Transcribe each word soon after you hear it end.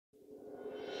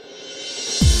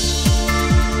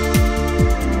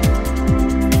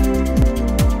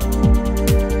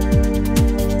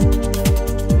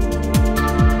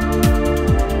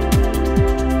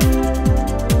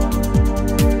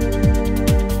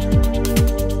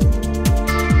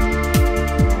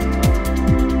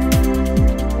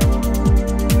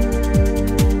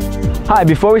Hi,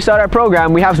 before we start our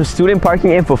program, we have some student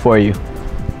parking info for you.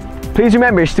 Please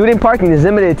remember, student parking is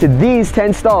limited to these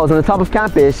 10 stalls on the top of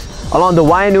campus along the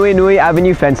Waianuenue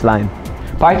Avenue fence line.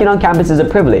 Parking on campus is a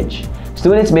privilege.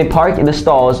 Students may park in the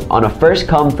stalls on a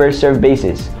first-come, first-served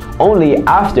basis, only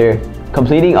after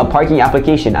completing a parking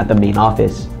application at the main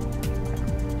office.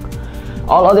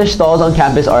 All other stalls on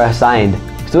campus are assigned.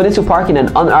 Students who park in an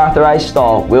unauthorized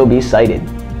stall will be cited.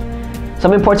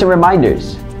 Some important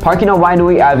reminders. Parking on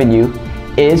Waianuenue Avenue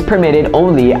is permitted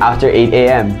only after 8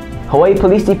 a.m. Hawaii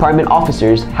Police Department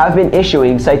officers have been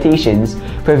issuing citations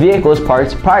for vehicles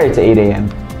parked prior to 8 a.m.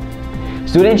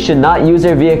 Students should not use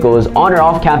their vehicles on or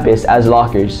off campus as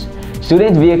lockers.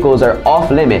 Student vehicles are off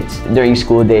limits during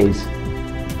school days.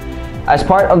 As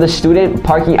part of the student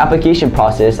parking application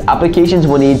process, applications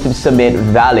will need to submit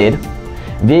valid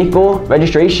vehicle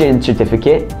registration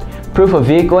certificate, proof of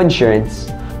vehicle insurance,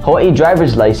 Hawaii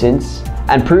driver's license,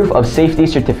 and proof of safety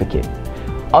certificate.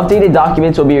 Updated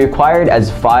documents will be required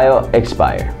as file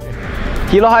expire.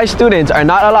 Hilo High students are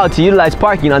not allowed to utilize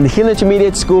parking on the Hilo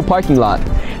Intermediate School parking lot.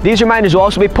 These reminders will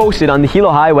also be posted on the Hilo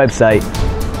High website.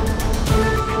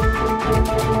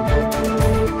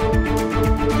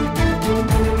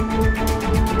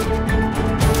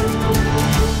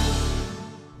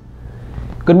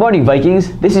 Good morning,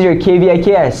 Vikings. This is your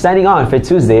KVIKS signing on for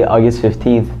Tuesday, August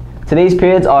 15th. Today's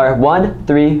periods are 1,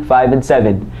 3, 5, and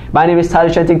 7. My name is Tyler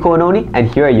Trenton Koanoni,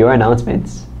 and here are your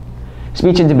announcements.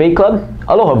 Speech and Debate Club.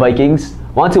 Aloha, Vikings.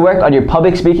 Want to work on your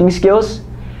public speaking skills?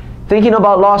 Thinking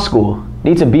about law school?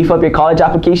 Need to beef up your college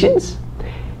applications?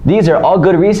 These are all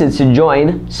good reasons to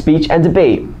join Speech and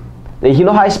Debate. The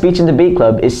Hilo High Speech and Debate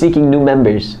Club is seeking new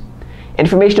members.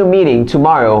 Informational meeting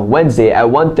tomorrow, Wednesday at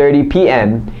 1:30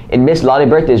 p.m. in Miss Lolly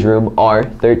Bertha's room,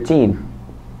 R13.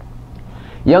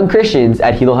 Young Christians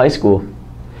at Hilo High School.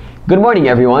 Good morning,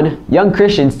 everyone. Young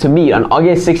Christians to meet on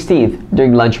August 16th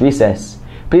during lunch recess.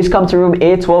 Please come to room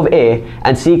A12A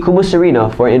and see Kumu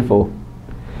Serena for info.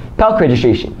 PELC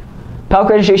registration. PELC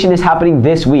registration is happening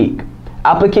this week.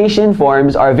 Application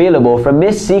forms are available from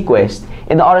Miss Sequist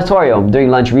in the auditorium during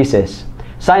lunch recess.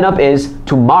 Sign up is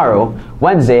tomorrow,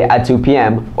 Wednesday at 2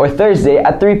 p.m. or Thursday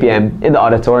at 3 p.m. in the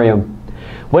auditorium.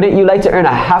 Wouldn't you like to earn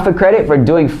a half a credit for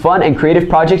doing fun and creative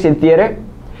projects in theater?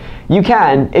 You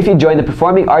can if you join the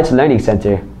Performing Arts Learning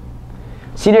Center.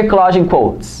 Senior collaging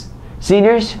quotes.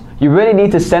 Seniors, you really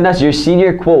need to send us your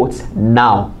senior quotes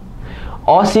now.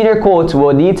 All senior quotes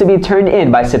will need to be turned in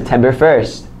by September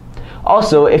 1st.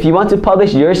 Also, if you want to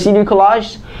publish your senior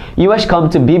collage, you must come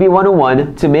to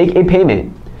BB101 to make a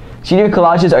payment. Senior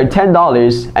collages are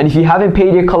 $10, and if you haven't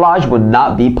paid, your collage will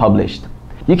not be published.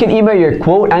 You can email your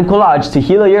quote and collage to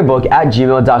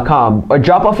hiloyearbook@gmail.com or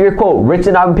drop off your quote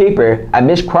written on paper at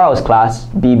Miss Crowell's class,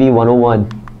 BB101.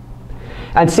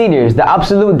 And seniors, the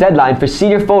absolute deadline for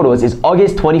senior photos is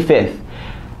August 25th.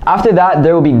 After that,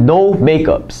 there will be no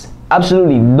makeups.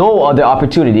 Absolutely no other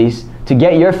opportunities to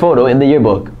get your photo in the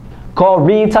yearbook. Call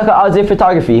Reed Takaaze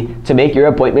Photography to make your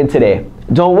appointment today.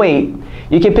 Don't wait.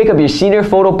 You can pick up your senior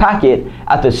photo packet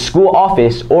at the school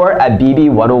office or at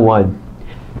BB101.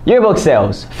 Yearbook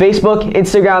sales. Facebook,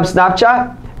 Instagram,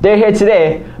 Snapchat. They're here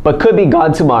today, but could be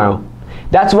gone tomorrow.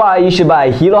 That's why you should buy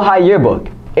a Hilo High yearbook.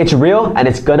 It's real and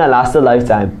it's gonna last a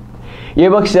lifetime.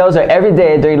 Yearbook sales are every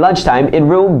day during lunchtime in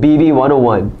room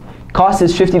BB101. Cost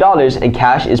is $50 and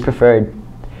cash is preferred.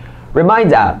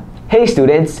 Remind app. Hey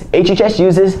students, HHS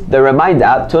uses the Remind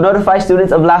app to notify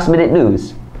students of last minute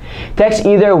news. Text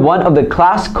either one of the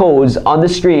class codes on the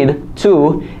screen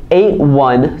to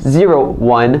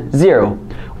 81010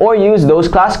 or use those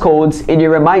class codes in your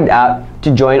Remind app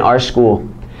to join our school.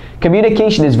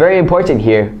 Communication is very important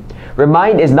here.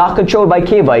 Remind is not controlled by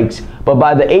KVIKS but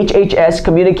by the HHS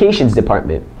Communications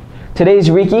Department. Today's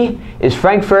Riki is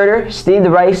Frankfurter, steamed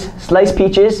rice, sliced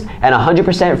peaches, and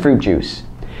 100% fruit juice.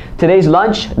 Today's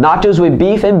lunch, nachos with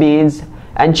beef and beans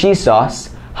and cheese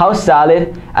sauce, house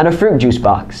salad, and a fruit juice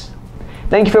box.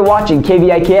 Thank you for watching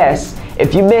KVIKS.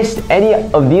 If you missed any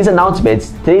of these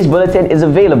announcements, today's bulletin is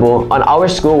available on our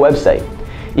school website.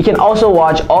 You can also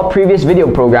watch all previous video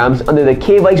programs under the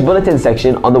KVIKS Bulletin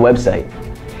section on the website.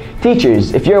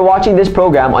 Teachers, if you're watching this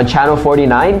program on Channel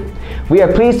 49, we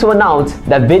are pleased to announce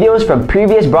that videos from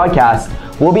previous broadcasts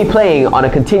will be playing on a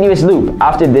continuous loop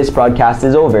after this broadcast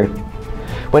is over.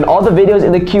 When all the videos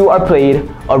in the queue are played,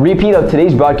 a repeat of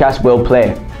today's broadcast will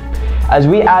play. As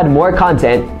we add more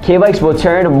content, KVIKS will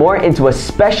turn more into a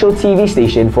special TV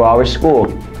station for our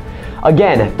school.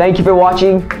 Again, thank you for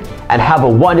watching and have a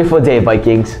wonderful day,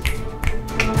 Vikings.